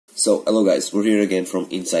So hello guys, we're here again from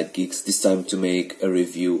Inside Geeks, this time to make a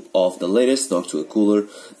review of the latest Noctua cooler,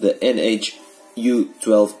 the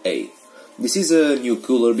NH-U12A. This is a new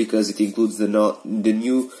cooler because it includes the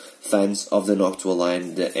new fans of the Noctua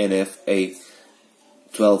line, the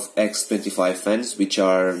NF-A12X25 fans, which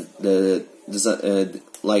are they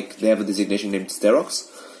have a designation named Sterox,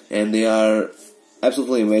 and they are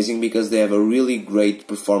absolutely amazing because they have a really great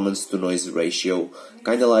performance to noise ratio,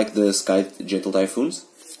 kinda like the Sky Gentle Typhoons.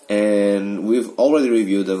 And we've already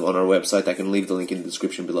reviewed them on our website. I can leave the link in the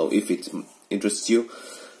description below if it interests you.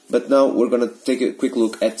 But now we're gonna take a quick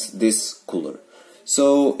look at this cooler.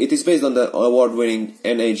 So it is based on the award-winning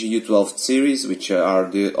NH-U12 series, which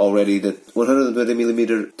are already the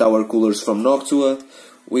 120mm tower coolers from Noctua.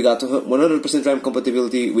 We got 100% RAM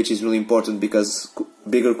compatibility, which is really important because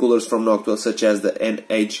bigger coolers from Noctua, such as the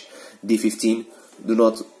NH-D15, do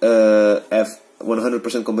not have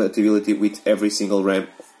 100% compatibility with every single RAM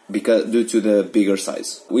due to the bigger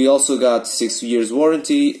size. We also got 6 years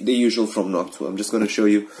warranty, the usual from Noctua. I'm just going to show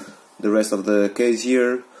you the rest of the case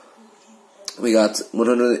here. We got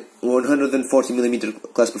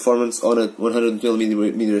 140mm class performance on a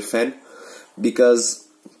 112mm fan because,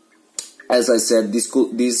 as I said,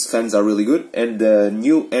 these fans are really good, and the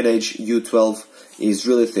new NH-U12 is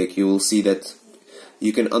really thick. You will see that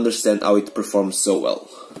you can understand how it performs so well.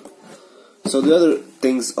 So the other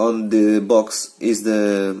things on the box is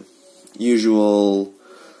the usual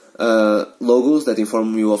logos that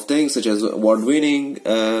inform you of things such as award-winning,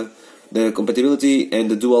 the compatibility, and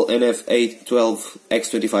the dual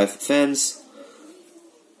NF-A12X25 fans,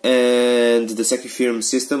 and the Secufirm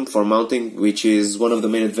system for mounting, which is one of the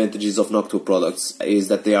main advantages of Noctua products, is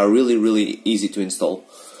that they are really easy to install.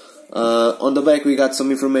 On the back we got some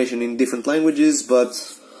information in different languages,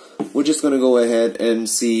 but we're just gonna go ahead and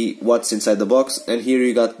see what's inside the box. And here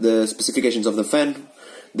you got the specifications of the fan.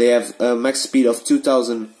 They have a max speed of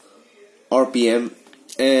 2000 RPM,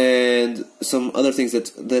 and some other things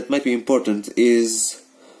that might be important is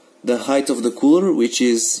the height of the cooler, which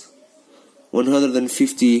is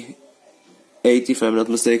 158, if I'm not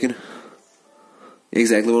mistaken.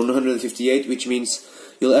 Exactly, 158, which means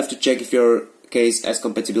you'll have to check if your case has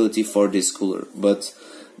compatibility for this cooler. But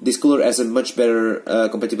this cooler has a much better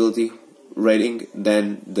compatibility rating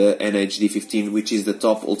than the NH-D15, which is the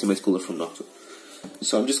top ultimate cooler from Noctua.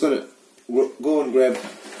 So I'm just gonna go and grab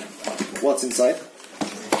what's inside.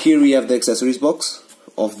 Here we have the accessories box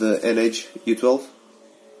of the NH-U12.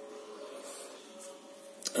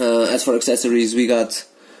 As for accessories, we got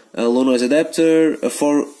a low noise adapter, a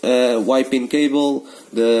 4Y-pin cable,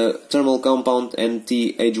 the thermal compound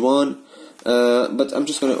NH-U12A. But I'm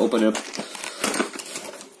just gonna open up.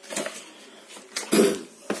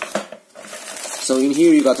 So in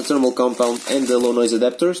here you got the thermal compound and the low noise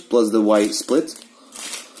adapters plus the Y split.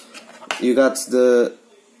 You got the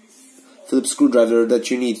Phillips screwdriver that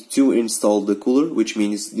you need to install the cooler, which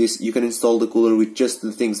means you can install the cooler with just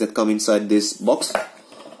the things that come inside this box.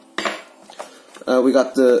 We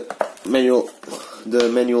got the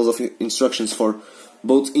manuals of instructions for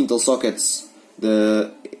both Intel sockets,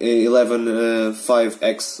 the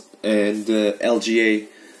 115X and the LGA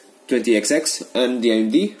 20XX, and the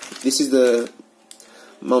AMD. This is the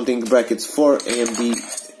mounting brackets for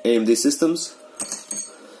AMD systems,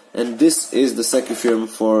 and this is the Secufirm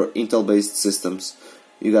for Intel based systems.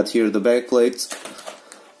 You got here the backplate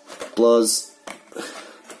plus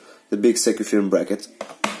the big Secufirm bracket.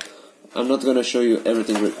 I'm not gonna show you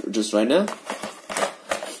everything just right now,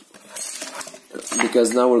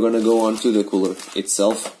 because now we're gonna go on to the cooler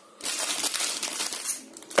itself.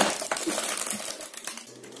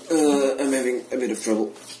 I'm having a bit of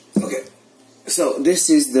trouble. Okay, so this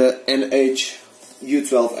is the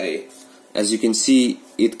NH-U12A. As you can see,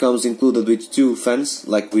 it comes included with two fans,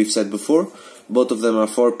 like we've said before. Both of them are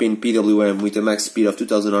 4-pin PWM with a max speed of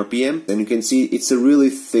 2000 RPM. And you can see it's a really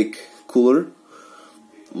thick cooler.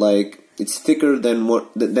 Like, it's thicker than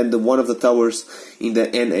the one of the towers in the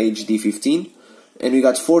NH-D15. And we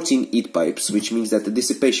got 14 heat pipes, which means that the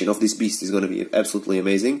dissipation of this beast is going to be absolutely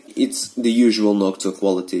amazing. It's the usual Noctua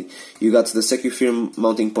quality. You got the Secufirm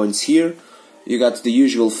mounting points here. You got the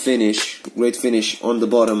usual finish, great finish on the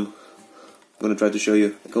bottom. I'm going to try to show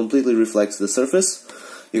you. It completely reflects the surface.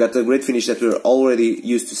 You got the great finish that we're already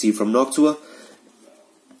used to see from Noctua.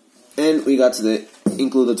 And we got the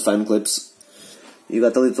included fan clips. You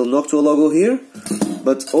got a little Noctua logo here.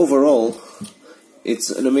 But overall,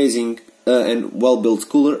 it's an amazing and well-built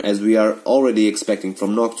cooler, as we are already expecting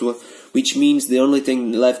from Noctua, which means the only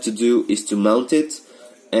thing left to do is to mount it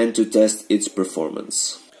and to test its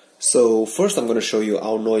performance. So first I'm going to show you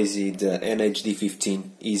how noisy the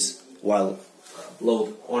NH-D15 is while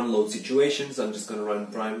on-load situations. I'm just gonna run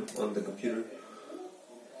Prime on the computer,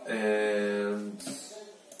 and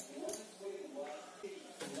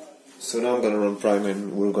so now I'm gonna run Prime,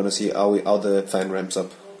 and we're gonna see how the fan ramps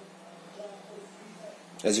up.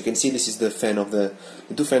 As you can see, this is the fan of the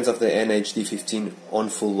two fans of the NH-D15 on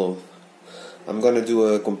full load. I'm gonna do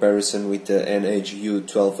a comparison with the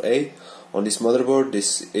NH-U12A. On this motherboard,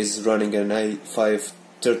 this is running an i5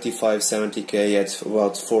 3570K at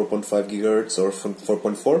about 4.5 GHz or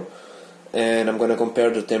 4.4, and I'm gonna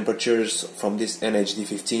compare the temperatures from this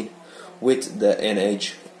NH-D15 with the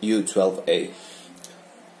NH-U12A.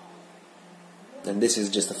 And this is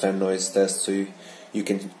just a fan noise test, so you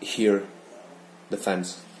can hear the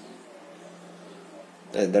fans.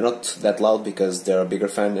 They're not that loud because they're a bigger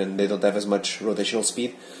fan and they don't have as much rotational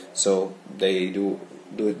speed, so they do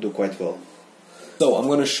quite well. So I'm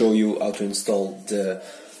going to show you how to install the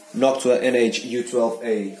Noctua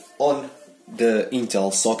NH-U12A on the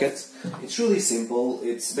Intel socket. It's really simple.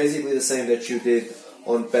 It's basically the same that you did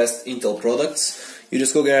on past Intel products. You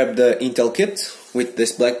just go grab the Intel kit with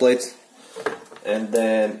this black plate, and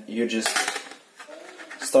then you just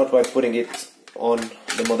start by putting it on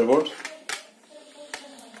the motherboard,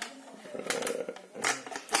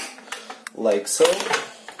 like so.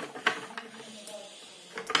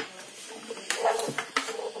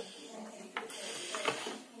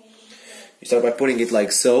 You start by putting it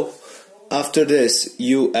like so. After this,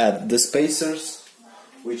 you add the spacers,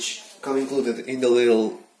 which come included in the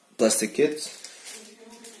little plastic kit.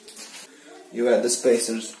 You add the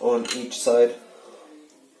spacers on each side.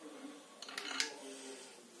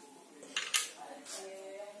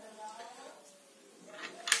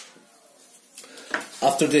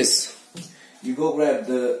 After this, you go grab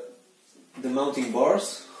the mounting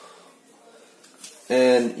bars,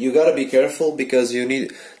 and you gotta be careful because you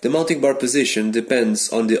need the mounting bar position depends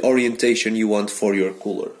on the orientation you want for your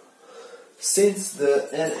cooler. Since the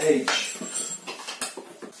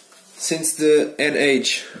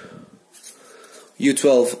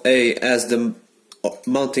NH-U12A has the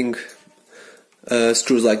mounting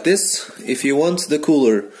screws like this, if you want the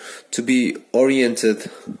cooler to be oriented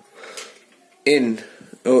in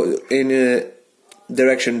a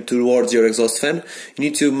direction towards your exhaust fan, you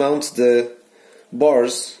need to mount the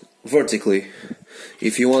bars vertically.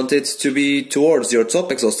 If you want it to be towards your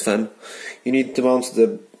top exhaust fan, you need to mount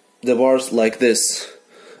the bars like this.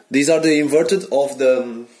 These are the inverted of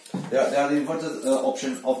the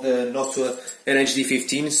option of the Noctua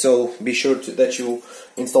NH-D15, so be sure that you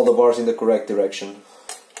install the bars in the correct direction.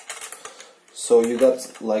 So you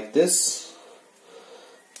got like this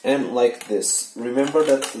and like this. Remember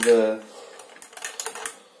that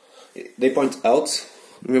they point out.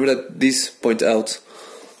 Remember that these point out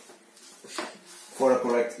for a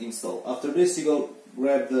correct install. After this, you go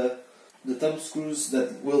grab the thumb screws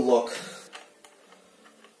that will lock.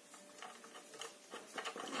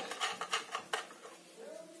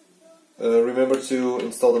 Remember to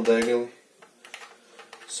install them diagonally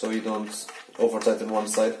so you don't over tighten one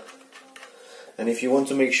side. And if you want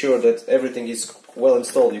to make sure that everything is well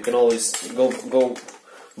installed, you can always go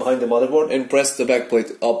behind the motherboard and press the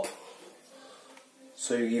backplate up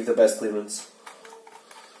so you give the best clearance.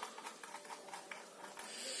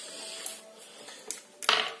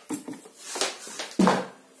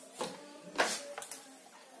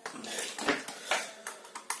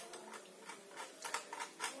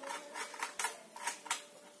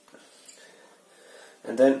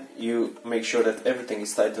 And then you make sure that everything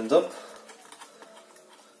is tightened up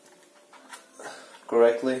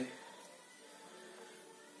correctly,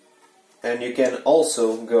 and you can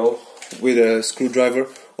also go with a screwdriver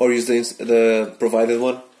or use the provided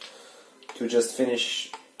one to just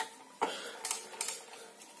finish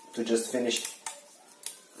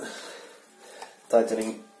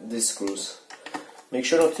tightening these screws. Make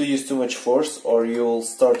sure not to use too much force or you'll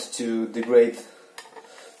start to degrade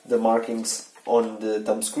the markings on the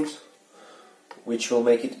thumb screws, which will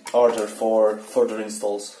make it harder for further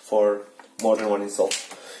installs, for more than one install.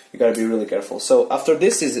 You gotta be really careful. So after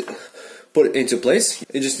this is put into place,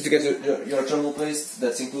 you just need to get your thermal paste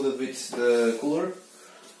that's included with the cooler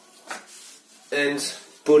and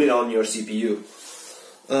put it on your CPU.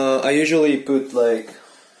 I usually put like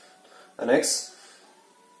an X,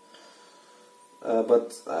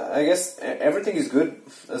 but I guess everything is good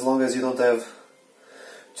as long as you don't have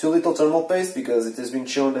too little thermal paste, because it has been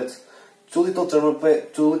shown that too little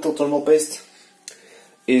thermal paste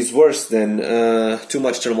is worse than too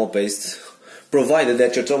much thermal paste, provided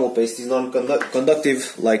that your thermal paste is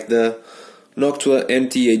non-conductive like the Noctua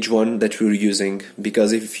NH-1 that we're using,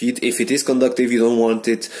 because if it is conductive, you don't want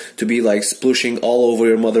it to be like splushing all over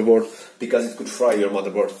your motherboard, because it could fry your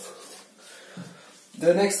motherboard.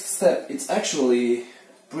 The next step, it's actually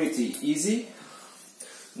pretty easy.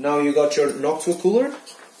 Now you got your Noctua cooler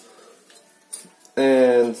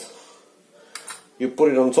and you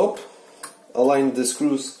put it on top, align the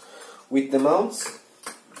screws with the mounts,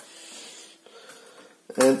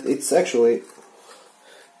 and it's actually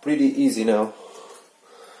pretty easy now.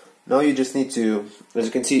 Now you just need to, as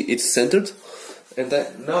you can see, it's centered, and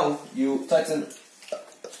now you tighten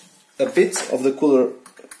a bit of the cooler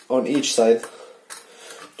on each side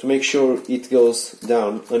to make sure it goes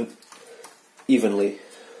down evenly.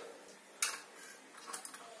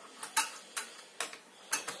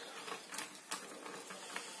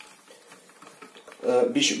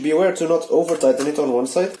 Beware to not over tighten it on one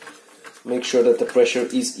side. Make sure that the pressure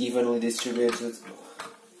is evenly distributed.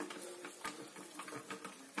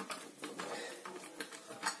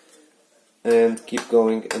 And keep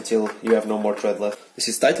going until you have no more thread left. This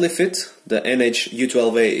is tightly fit. The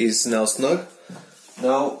NH-U12A is now snug.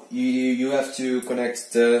 Now you have to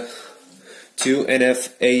connect the two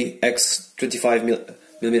NF-AX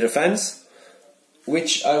 25mm fans,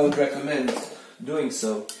 which I would recommend doing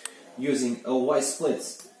so using a Y split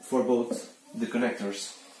for both the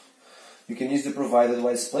connectors. You can use the provided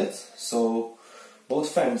Y split, so both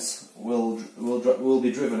fans will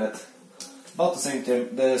be driven at about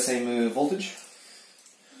the same voltage,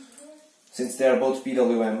 since they are both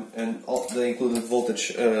PWM, and the included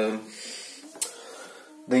voltage,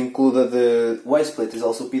 the Y split is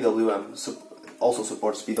also PWM, also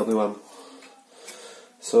supports PWM.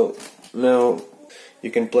 So now you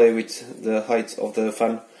can play with the height of the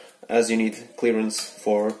fan as you need clearance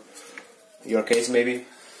for your case, maybe.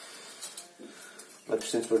 But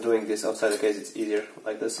since we're doing this outside the case, it's easier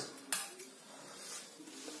like this.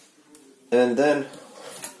 And then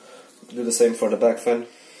do the same for the back fan,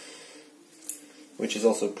 which is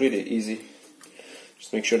also pretty easy.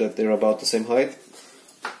 Just make sure that they're about the same height,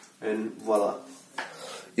 and voila.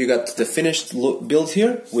 You got the finished build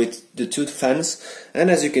here with the two fans, and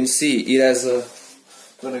as you can see, it has a...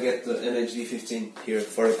 I'm gonna get the NH-D15 here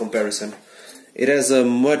for a comparison. It has a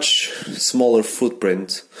much smaller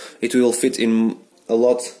footprint. It will fit in a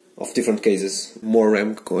lot of different cases, more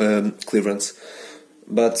RAM clearance.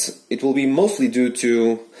 But it will be mostly due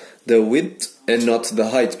to the width and not the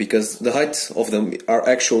height, because the height of them are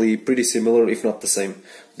actually pretty similar, if not the same.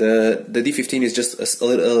 The D15 is just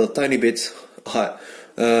a tiny bit taller.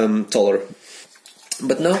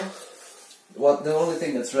 But now, the only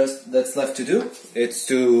thing that's left to do is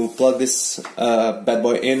to plug this bad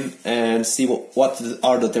boy in and see what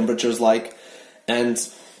are the temperatures like and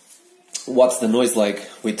what's the noise like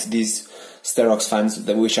with these Sterox fans,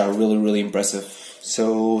 which are really impressive.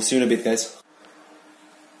 So see you in a bit, guys.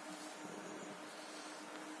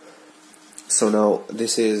 So now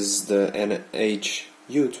this is the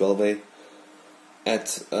NH-U12A at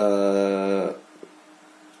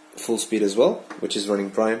full speed as well, which is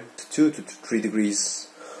running prime, 2 to 3 degrees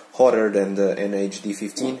hotter than the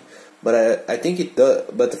NH-D15. But I think it does.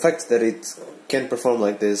 But the fact that it can perform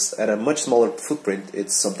like this at a much smaller footprint,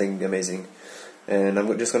 it's something amazing. And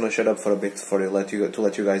I'm just gonna shut up for a bit to let you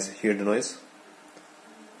guys hear the noise.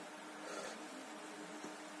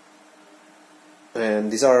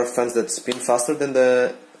 And these are fans that spin faster than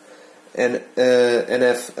the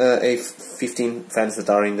NF-A15 fans that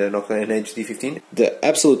are in the Noctua NH-D15. The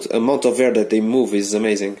absolute amount of air that they move is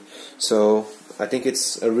amazing. So I think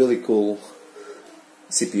it's a really cool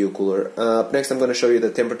CPU cooler. Up next I'm going to show you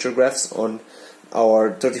the temperature graphs on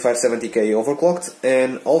our 3570K overclocked,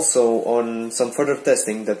 and also on some further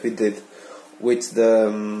testing that we did with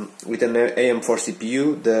an AM4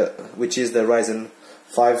 CPU, which is the Ryzen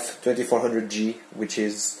 5 2400G, which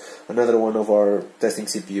is another one of our testing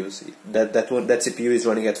CPUs. That CPU is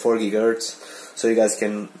running at 4 GHz, so you guys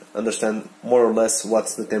can understand more or less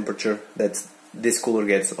what's the temperature that this cooler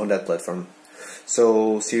gets on that platform.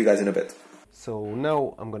 So see you guys in a bit. So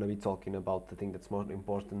now I'm gonna be talking about the thing that's more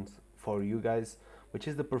important for you guys, which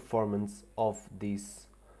is the performance of this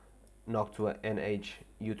Noctua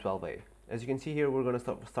NH-U12A. As you can see here, we're gonna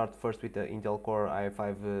start first with the Intel Core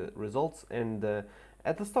i5 results, and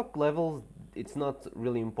at the stock levels it's not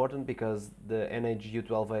really important because the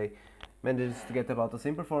NH-U12A manages to get about the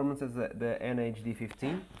same performance as the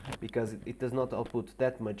NH-D15, because it does not output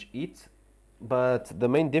that much heat. But the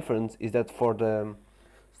main difference is that for the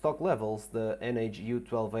stock levels, the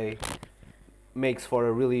NH-U12A makes for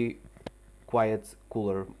a really quiet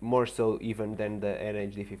cooler, more so even than the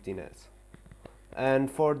NH-D15 has. And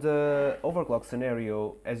for the overclock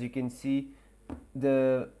scenario, as you can see,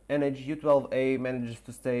 the NH-U12A manages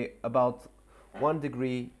to stay about 1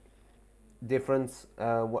 degree difference,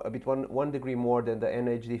 a bit one degree more than the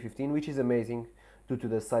NH-D15, which is amazing due to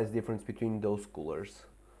the size difference between those coolers.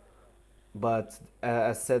 But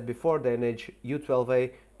as said before, the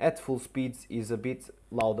NH-U12A at full speeds is a bit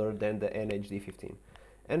louder than the NH-D15.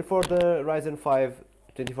 And for the Ryzen 5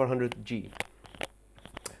 2400G,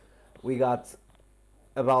 we got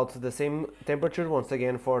about the same temperature once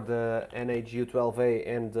again for the NH-U12A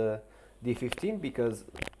and the D15, because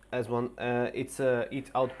as it's a heat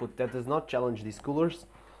output that does not challenge these coolers.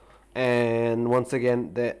 And once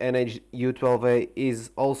again, the NH-U12A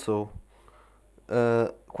is also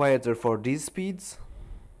quieter for these speeds,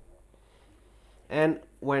 and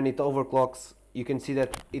when it overclocks, you can see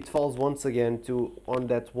that it falls once again to on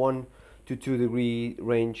that 1 to 2 degree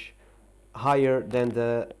range, higher than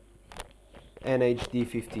the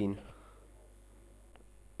NH-D15.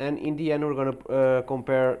 And in the end, we're gonna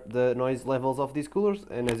compare the noise levels of these coolers,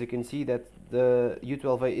 and as you can see that the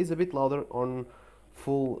U12A is a bit louder on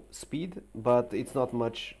full speed, but it's not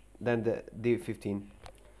much than the D15.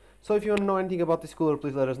 So if you want to know anything about this cooler,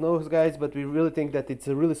 please let us know, guys, but we really think that it's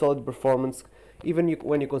a really solid performance, even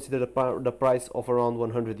when you consider the price of around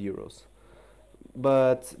 100 euros.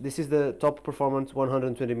 But this is the top performance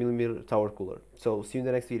 120mm tower cooler. So see you in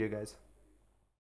the next video, guys.